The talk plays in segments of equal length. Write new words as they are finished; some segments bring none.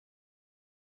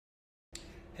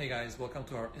Hey guys, welcome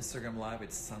to our Instagram Live.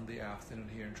 It's Sunday afternoon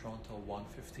here in Toronto,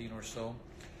 1:15 or so.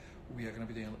 We are going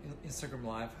to be doing an Instagram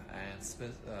Live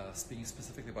and speaking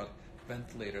specifically about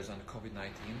ventilators and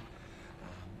COVID-19.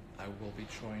 I will be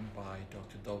joined by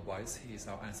Dr. Weiss. He is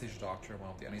our anesthesia doctor, one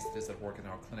of the anesthetists that work in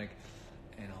our clinic,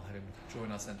 and I'll have him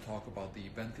join us and talk about the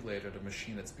ventilator, the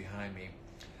machine that's behind me,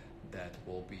 that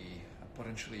will be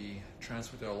potentially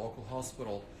transferred to a local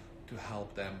hospital to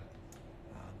help them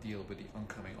deal with the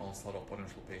oncoming onslaught of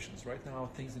potential patients. Right now,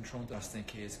 things in Toronto are just in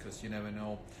case, because you never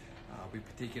know. We've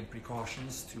taken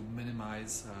precautions to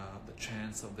minimize the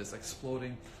chance of this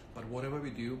exploding, but whatever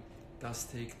we do does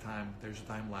take time. There's a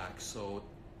time lag, so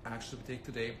actions we take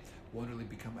today won't really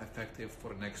become effective for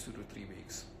the next 2 to 3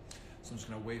 weeks. So I'm just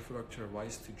going to wait for Dr.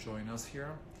 Weiss to join us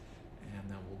here, and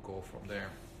then we'll go from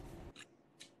there.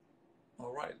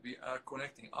 All right, we are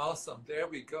connecting. Awesome. There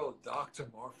we go. Dr.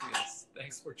 Morpheus.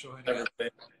 Thanks for joining us.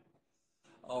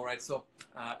 All right, so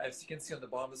as you can see on the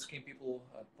bottom of the screen, people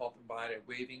popping by, they're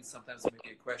waving. Sometimes there may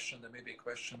be a question. There may be a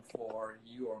question for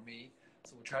you or me,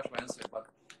 so we'll try to answer it. But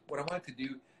what I wanted to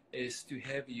do is to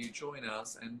have you join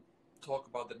us and talk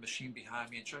about the machine behind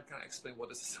me and try to kind of explain what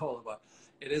this is all about.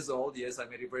 It is old, yes, I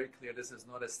made it very clear. This is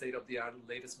not a state-of-the-art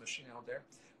latest machine out there,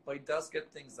 but it does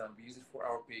get things done. We use it for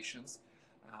our patients.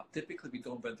 Typically, we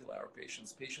don't ventilate our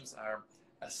patients. Patients are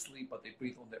asleep, but they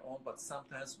breathe on their own. But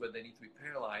sometimes when they need to be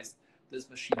paralyzed, this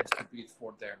machine has to breathe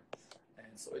for them.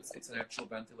 And so it's an actual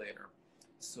ventilator.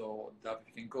 So, Doug,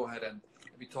 if you can go ahead and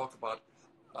maybe talk about,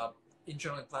 in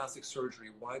general, in plastic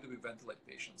surgery, why do we ventilate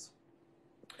patients?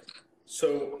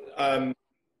 So,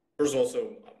 first of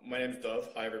all, my name is Dov.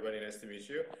 Hi, everybody. Nice to meet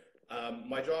you.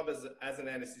 My job as an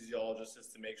anesthesiologist is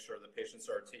to make sure the patients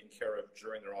are taken care of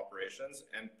during their operations,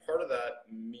 and part of that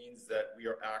means that we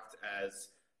act as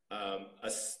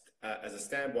a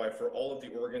standby for all of the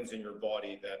organs in your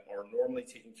body that are normally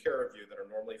taking care of you, that are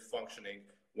normally functioning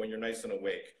when you're nice and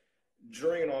awake.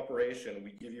 During an operation,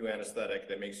 we give you anesthetic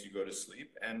that makes you go to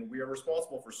sleep, and we are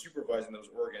responsible for supervising those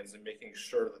organs and making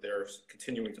sure that they're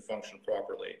continuing to function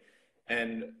properly.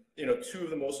 And, you know, two of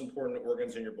the most important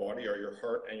organs in your body are your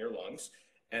heart and your lungs.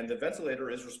 And the ventilator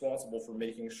is responsible for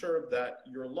making sure that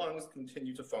your lungs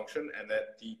continue to function and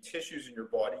that the tissues in your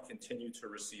body continue to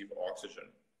receive oxygen.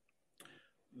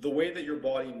 The way that your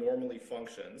body normally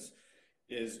functions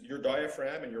is your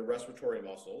diaphragm and your respiratory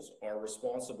muscles are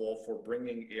responsible for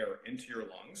bringing air into your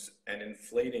lungs and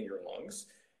inflating your lungs,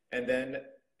 and then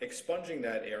expunging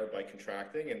that air by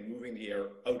contracting and moving the air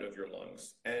out of your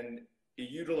lungs. And it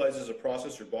utilizes a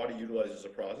process, your body utilizes a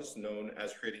process known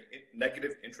as creating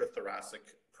negative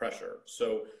intrathoracic pressure.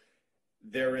 So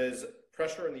there is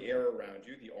pressure in the air around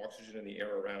you, the oxygen in the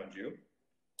air around you.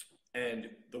 And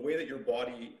the way that your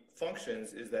body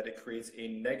functions is that it creates a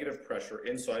negative pressure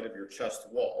inside of your chest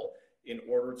wall in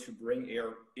order to bring air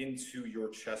into your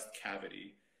chest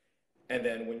cavity. And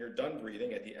then when you're done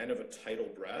breathing, at the end of a tidal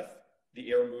breath,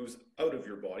 the air moves out of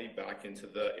your body back into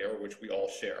the air which we all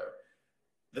share.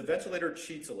 The ventilator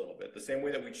cheats a little bit, the same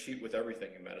way that we cheat with everything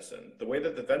in medicine. The way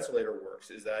that the ventilator works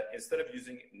is that instead of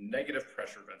using negative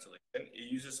pressure ventilation, it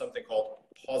uses something called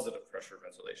positive pressure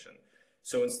ventilation.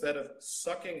 So instead of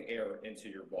sucking air into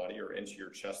your body or into your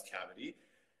chest cavity,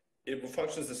 it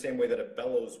functions the same way that a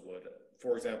bellows would.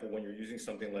 For example, when you're using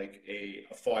something like a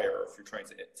fire, if you're trying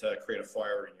to create a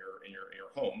fire in your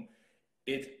home,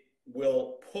 it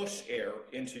will push air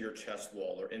into your chest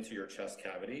wall or into your chest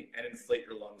cavity and inflate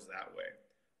your lungs that way.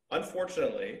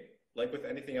 Unfortunately, like with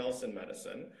anything else in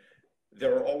medicine,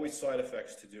 there are always side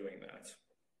effects to doing that.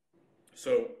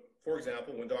 So, for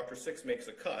example, when Dr6ix makes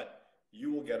a cut,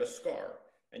 you will get a scar,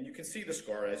 and you can see the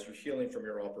scar as you're healing from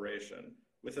your operation.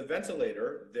 With a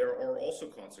ventilator, there are also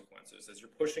consequences. As you're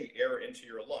pushing air into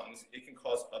your lungs, it can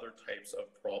cause other types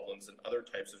of problems and other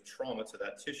types of trauma to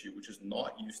that tissue, which is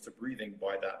not used to breathing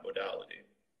by that modality.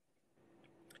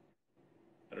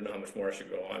 I don't know how much more I should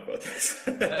go on about this.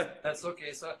 That's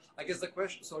okay. So I guess the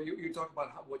question, so you talk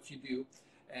about what you do.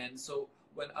 And so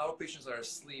when our patients are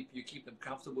asleep, you keep them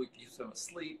comfortable, you keep them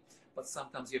asleep, but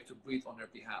sometimes you have to breathe on their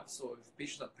behalf. So if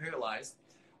patients are paralyzed,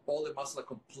 all the muscles are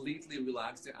completely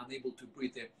relaxed, they're unable to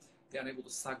breathe, they're unable to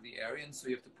suck the air in, so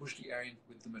you have to push the air in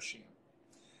with the machine.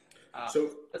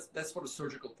 So that's for the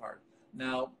surgical part.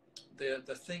 Now, the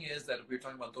thing is that we're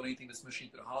talking about donating this machine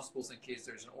to the hospitals in case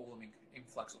there's an overwhelming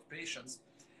influx of patients,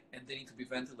 and they need to be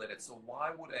ventilated. So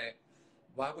why would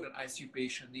an ICU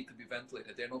patient need to be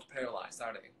ventilated? They're not paralyzed,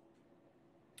 are they?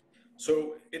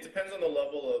 So it depends on the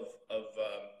level of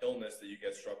illness that you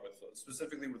get struck with.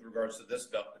 Specifically with regards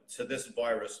to this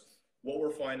virus, what we're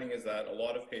finding is that a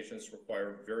lot of patients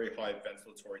require very high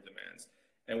ventilatory demands.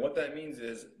 And what that means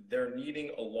is they're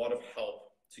needing a lot of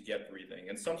help to get breathing.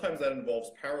 And sometimes that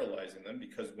involves paralyzing them,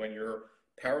 because when you're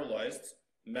paralyzed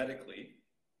medically,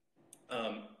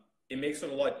 it makes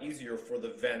it a lot easier for the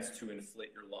vents to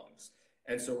inflate your lungs.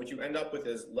 And so what you end up with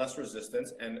is less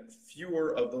resistance, and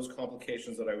fewer of those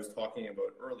complications that I was talking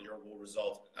about earlier will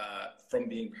result from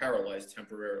being paralyzed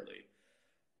temporarily.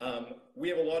 We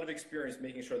have a lot of experience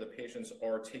making sure that patients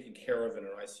are taken care of in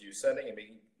an ICU setting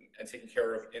and taken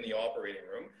care of in the operating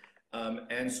room.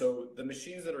 And so the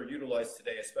machines that are utilized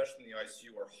today, especially in the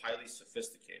ICU, are highly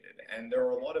sophisticated. And there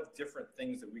are a lot of different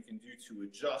things that we can do to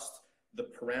adjust the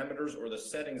parameters or the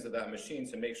settings of that machine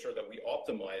to make sure that we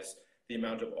optimize the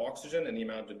amount of oxygen and the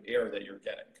amount of air that you're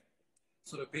getting.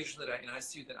 So the patients that are in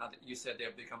ICU, that you said they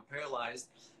have become paralyzed,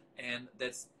 and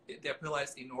they're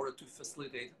paralyzed in order to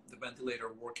facilitate the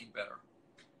ventilator working better.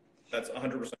 That's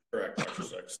 100% correct,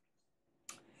 Dr6ix.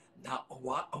 Now,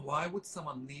 why would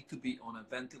someone need to be on a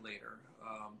ventilator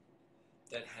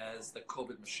that has the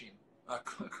COVID machine,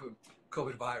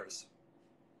 COVID virus?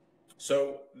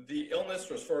 So the illness,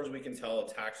 as far as we can tell,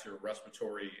 attacks your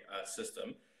respiratory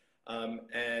system.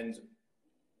 And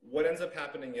what ends up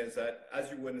happening is that,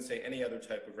 as you would in, say, any other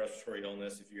type of respiratory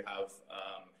illness, if you have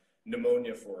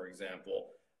pneumonia, for example,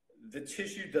 the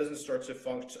tissue doesn't start to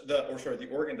function, the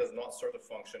organ does not start to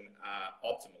function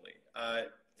optimally.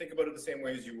 Think about it the same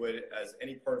way as you would as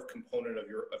any part of component of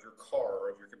your car or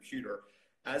of your computer.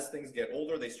 As things get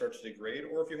older, they start to degrade,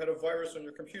 or if you had a virus on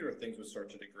your computer, things would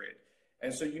start to degrade.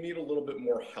 And so you need a little bit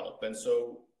more help. And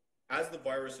so as the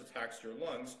virus attacks your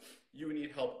lungs, you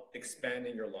need help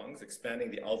expanding your lungs,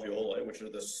 expanding the alveoli, which are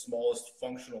the smallest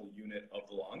functional unit of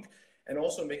the lung, and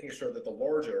also making sure that the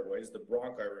large airways, the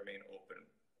bronchi, remain open.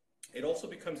 It also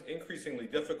becomes increasingly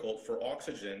difficult for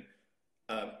oxygen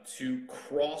to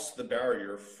cross the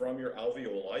barrier from your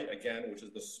alveoli, again, which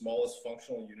is the smallest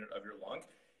functional unit of your lung,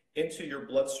 into your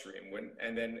bloodstream,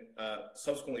 and then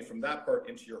subsequently from that part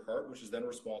into your heart, which is then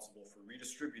responsible for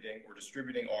redistributing or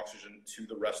distributing oxygen to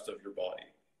the rest of your body.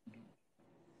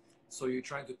 So you're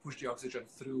trying to push the oxygen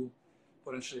through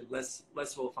potentially less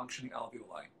well-functioning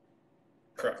alveoli.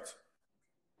 Correct.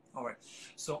 All right.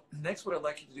 So next, what I'd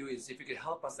like you to do is if you could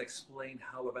help us explain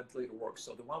how a ventilator works.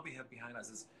 So the one we have behind us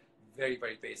is very,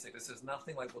 very basic. This is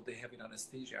nothing like what they have in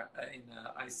anesthesia, in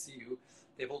ICU.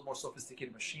 They have a little more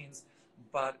sophisticated machines.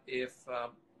 But if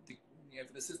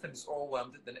the system is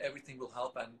overwhelmed, then everything will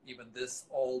help, and even this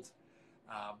old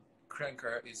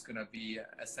cranker is going to be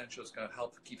essential. It's going to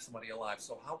help keep somebody alive.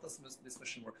 So how does this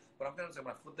machine work? What I'm going to do is I'm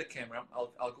going to flip the camera.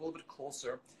 I'll go a little bit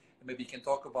closer, and maybe you can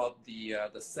talk about the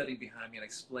setting behind me and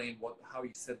explain how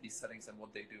you set these settings and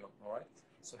what they do. All right.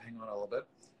 So hang on a little bit.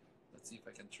 Let's see if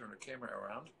I can turn the camera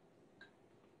around.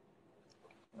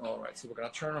 All right. So we're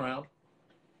going to turn around,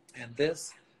 and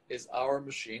this is our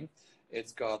machine.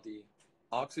 It's got the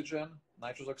oxygen,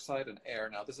 nitrous oxide, and air.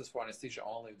 Now, this is for anesthesia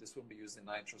only. This wouldn't be used in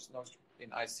in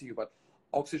ICU, but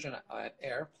oxygen and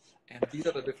air. And these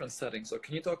are the different settings. So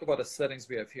can you talk about the settings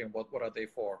we have here, and what are they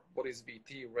for? What is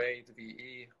VT, rate,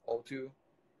 VE, O2?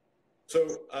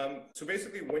 So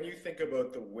basically, when you think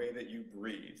about the way that you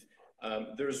breathe,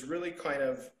 there's really kind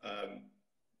of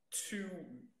two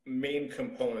main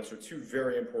components, or two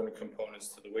very important components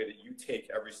to the way that you take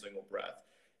every single breath.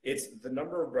 It's the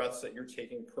number of breaths that you're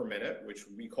taking per minute, which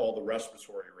we call the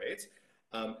respiratory rate,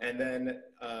 and then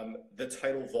the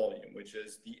tidal volume, which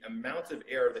is the amount of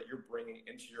air that you're bringing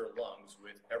into your lungs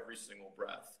with every single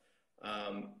breath.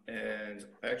 And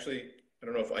actually, I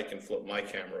don't know if I can flip my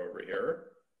camera over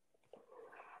here.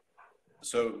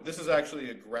 So this is actually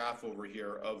a graph over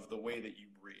here of the way that you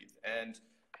breathe. And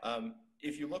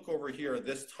if you look over here,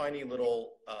 this tiny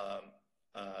little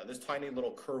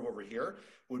curve over here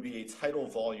would be a tidal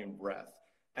volume breath.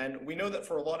 And we know that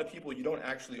for a lot of people, you don't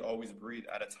actually always breathe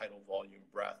at a tidal volume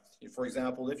breath. For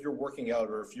example, if you're working out,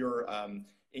 or if you're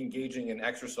engaging in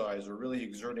exercise or really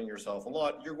exerting yourself a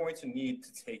lot, you're going to need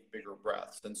to take bigger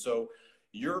breaths. And so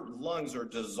your lungs are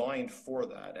designed for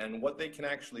that. And what they can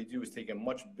actually do is take a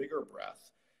much bigger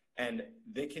breath, and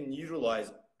they can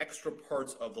utilize extra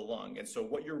parts of the lung. And so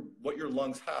what your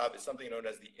lungs have is something known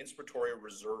as the inspiratory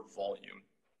reserve volume.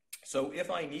 So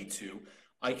if I need to,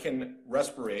 I can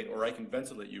respirate, or I can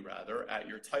ventilate you rather, at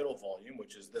your tidal volume,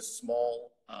 which is this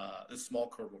small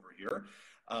curve over here.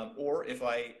 Or if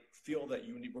I feel that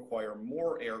you require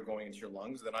more air going into your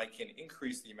lungs, then I can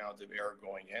increase the amount of air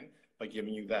going in by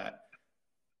giving you that.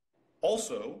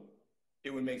 Also,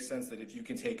 it would make sense that if you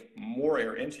can take more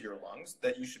air into your lungs,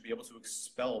 that you should be able to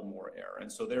expel more air.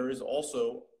 And so there is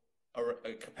also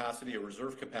a capacity, a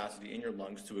reserve capacity in your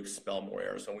lungs to expel more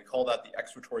air. So we call that the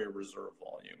expiratory reserve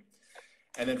volume.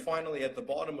 And then finally, at the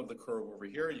bottom of the curve over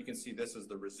here, you can see this is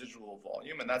the residual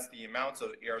volume, and that's the amount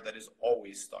of air that is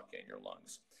always stuck in your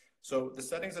lungs. So the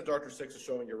settings that Dr6ix is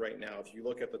showing you right now, if you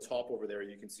look at the top over there,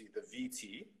 you can see the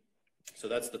VT. So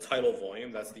that's the tidal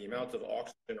volume. That's the amount of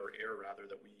oxygen or air, rather,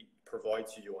 that we provide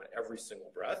to you on every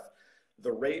single breath.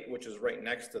 The rate, which is right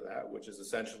next to that, which is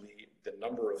essentially the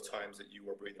number of times that you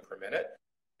are breathing per minute.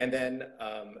 And then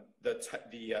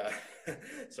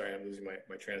sorry, I'm losing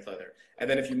my train of thought there. And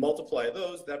then if you multiply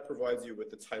those, that provides you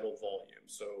with the tidal volume.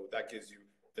 So that gives you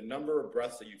the number of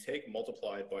breaths that you take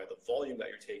multiplied by the volume that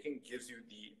you're taking, gives you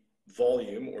the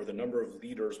volume or the number of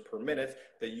liters per minute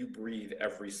that you breathe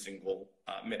every single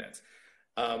minute.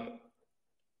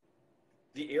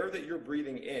 The air that you're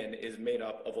breathing in is made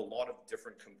up of a lot of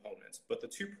different components, but the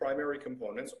two primary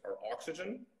components are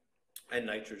oxygen and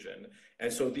nitrogen.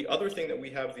 And so the other thing that we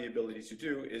have the ability to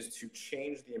do is to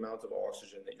change the amount of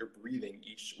oxygen that you're breathing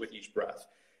with each breath.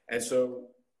 And so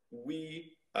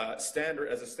we as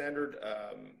a standard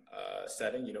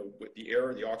setting, with the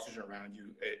air, the oxygen around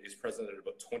you is present at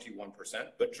about 21%.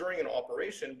 But during an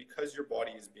operation, because your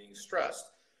body is being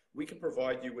stressed, we can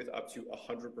provide you with up to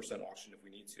 100% oxygen if we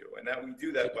need to. And that we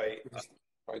do that by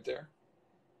right there.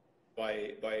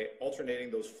 By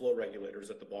alternating those flow regulators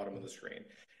at the bottom of the screen.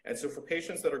 And so for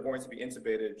patients that are going to be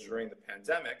intubated during the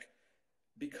pandemic,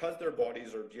 because their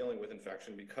bodies are dealing with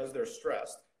infection, because they're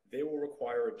stressed, they will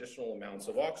require additional amounts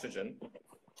of oxygen,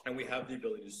 and we have the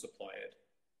ability to supply it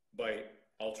by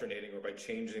alternating or by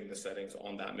changing the settings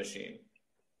on that machine.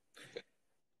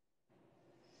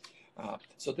 Okay.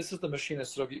 So this is the machine that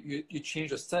sort of you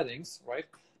change the settings, right?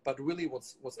 But really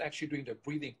what's actually doing the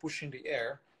breathing, pushing the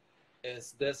air,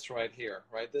 is this right here,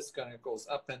 right? This kind of goes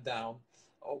up and down.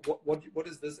 What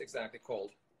is this exactly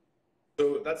called?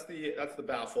 So that's the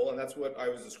baffle, and that's what I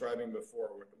was describing before,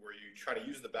 where you try to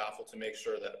use the baffle to make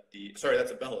sure that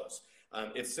that's a bellows.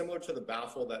 It's similar to the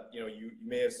baffle that you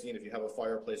may have seen if you have a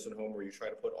fireplace at home, where you try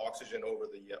to put oxygen over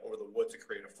the wood to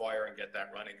create a fire and get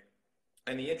that running.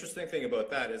 And the interesting thing about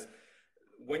that is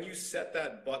when you set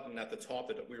that button at the top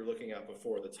that we were looking at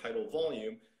before, the tidal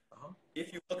volume,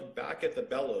 if you look back at the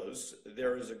bellows,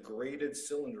 there is a graded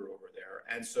cylinder over there.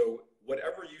 And so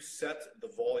whatever you set the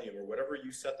volume or whatever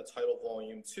you set the tidal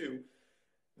volume to,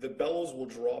 the bellows will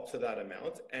drop to that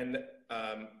amount and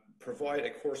provide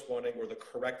a corresponding or the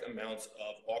correct amounts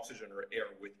of oxygen or air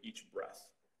with each breath.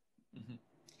 Mm-hmm.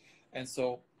 And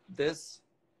so this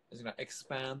is going to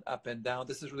expand up and down.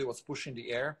 This is really what's pushing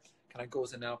the air. Kind of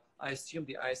goes in now. I assume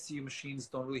the ICU machines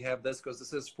don't really have this because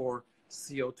this is for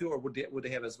CO2, or would they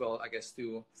have as well, I guess,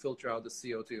 to filter out the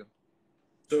CO2?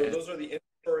 So those are the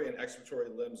inspiratory and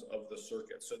expiratory limbs of the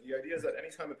circuit. So the idea is that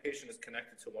anytime a patient is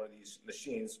connected to one of these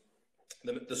machines,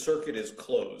 the circuit is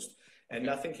closed, and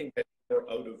nothing can get more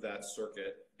out of that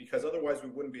circuit, because otherwise we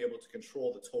wouldn't be able to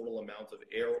control the total amount of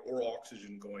air or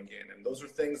oxygen going in. And those are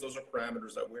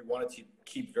parameters that we want to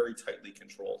keep very tightly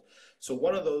controlled. So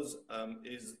one of those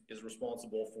is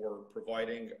responsible for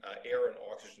providing air and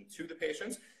oxygen to the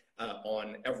patients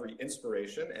on every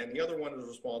inspiration, and the other one is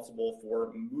responsible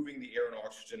for moving the air and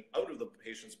oxygen out of the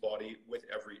patient's body with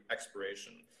every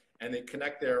expiration. And they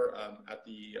connect there at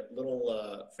the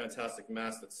little fantastic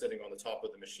mast that's sitting on the top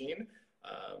of the machine.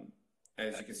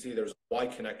 As you can see, there's a Y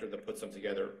connector that puts them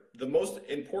together. The most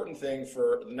important thing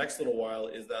for the next little while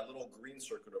is that little green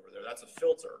circuit over there. That's a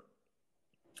filter.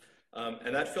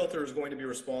 And that filter is going to be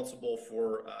responsible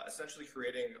for essentially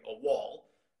creating a wall,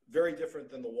 very different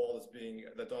than the wall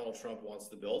that Donald Trump wants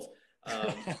to build.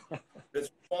 It's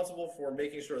responsible for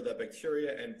making sure that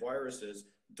bacteria and viruses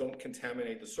don't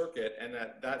contaminate the circuit, and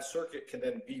that circuit can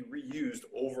then be reused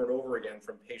over and over again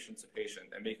from patient to patient,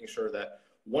 and making sure that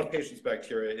one patient's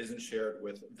bacteria isn't shared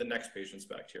with the next patient's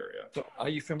bacteria. So are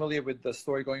you familiar with the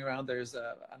story going around? There's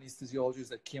anesthesiologists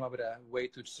that came up with a way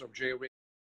to sort of jailbreak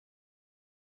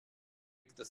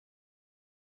the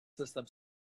system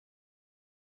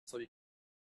so you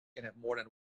can have more than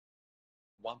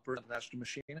one person attached to the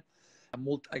machine.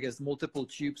 I guess multiple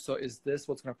tubes. So is this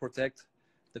what's going to protect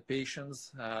the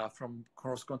patients from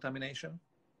cross-contamination?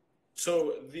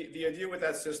 So the idea with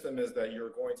that system is that you're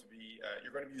going to be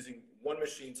using one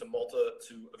machine to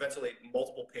ventilate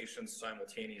multiple patients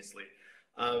simultaneously.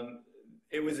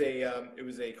 It was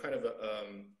a kind of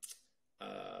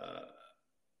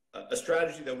a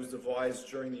strategy that was devised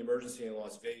during the emergency in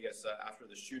Las Vegas after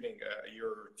the shooting a year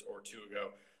or two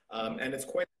ago, and it's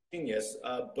quite genius,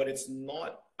 but it's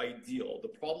not ideal. The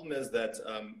problem is that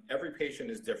every patient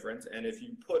is different, and if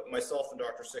you put myself and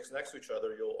Dr6ix next to each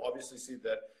other, you'll obviously see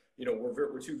that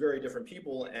we're two very different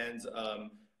people, and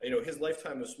his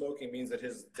lifetime of smoking means that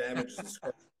his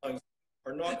lungs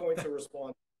are not going to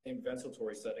respond same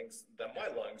ventilatory settings that my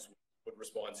lungs would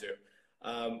respond to.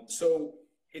 So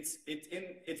it's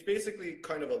basically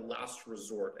kind of a last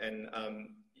resort, and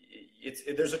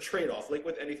there's a trade-off, like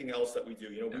with anything else that we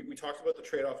do. You know, we talked about the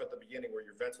trade-off at the beginning, where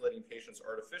you're ventilating patients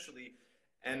artificially,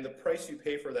 and the price you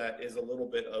pay for that is a little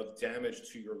bit of damage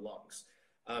to your lungs.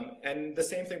 And the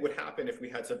same thing would happen if we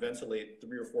had to ventilate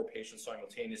 3 or 4 patients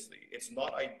simultaneously. It's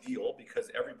not ideal because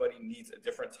everybody needs a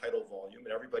different tidal volume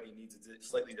and everybody needs a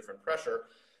slightly different pressure,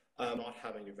 not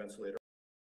having a ventilator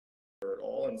at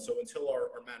all. And so until our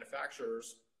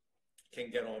manufacturers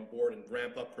can get on board and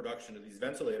ramp up production of these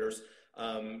ventilators,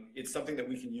 it's something that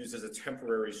we can use as a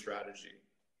temporary strategy.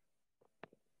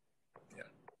 Yeah.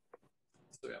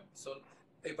 So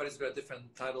everybody's got a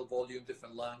different tidal volume,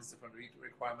 different lungs, different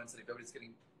requirements, and if everybody's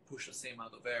getting pushed the same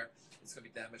amount of air, it's going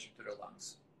to be damaging to their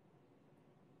lungs.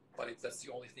 But if that's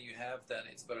the only thing you have, then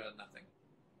it's better than nothing.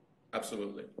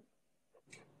 Absolutely.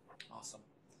 Awesome.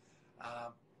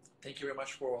 Thank you very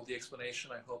much for all the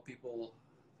explanation. I hope people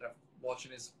that are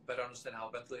watching this better understand how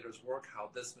ventilators work,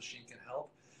 how this machine can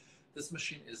help. This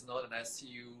machine is not an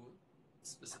ICU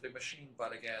specific machine,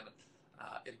 but again,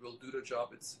 it will do the job.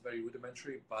 It's very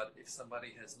rudimentary, but if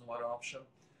somebody has no other option,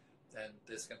 then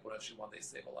this can potentially one day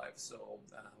save a life. So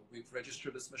we've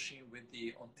registered this machine with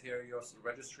the Ontario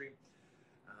registry,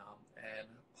 and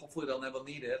hopefully they'll never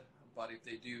need it, but if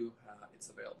they do, it's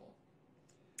available.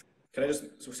 Can I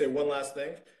just say one last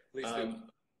thing? Please do.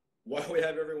 While we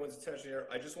have everyone's attention here,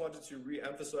 I just wanted to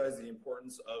re-emphasize the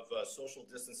importance of social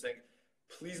distancing.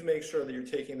 Please make sure that you're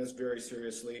taking this very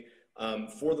seriously.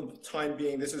 For the time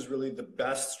being, this is really the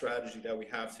best strategy that we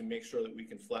have to make sure that we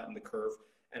can flatten the curve.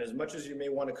 And as much as you may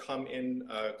want to come in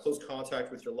close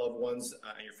contact with your loved ones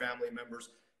and your family members,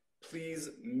 please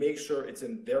make sure it's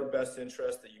in their best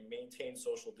interest that you maintain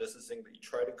social distancing, that you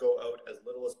try to go out as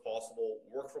little as possible,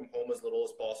 work from home as little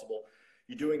as possible.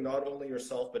 You're doing not only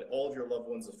yourself, but all of your loved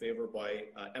ones a favor by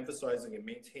emphasizing and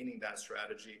maintaining that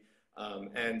strategy.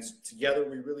 And together,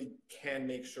 we really can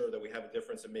make sure that we have a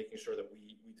difference in making sure that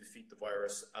we defeat the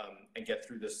virus and get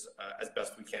through this as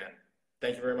best we can.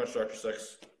 Thank you very much,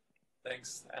 Dr6ix.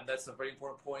 Thanks. And that's a very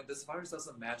important point. This virus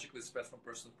doesn't magically spread from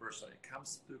person to person. It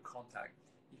comes through contact.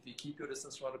 If you keep your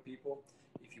distance from other people,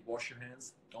 if you wash your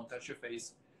hands, don't touch your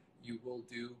face, you will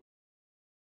do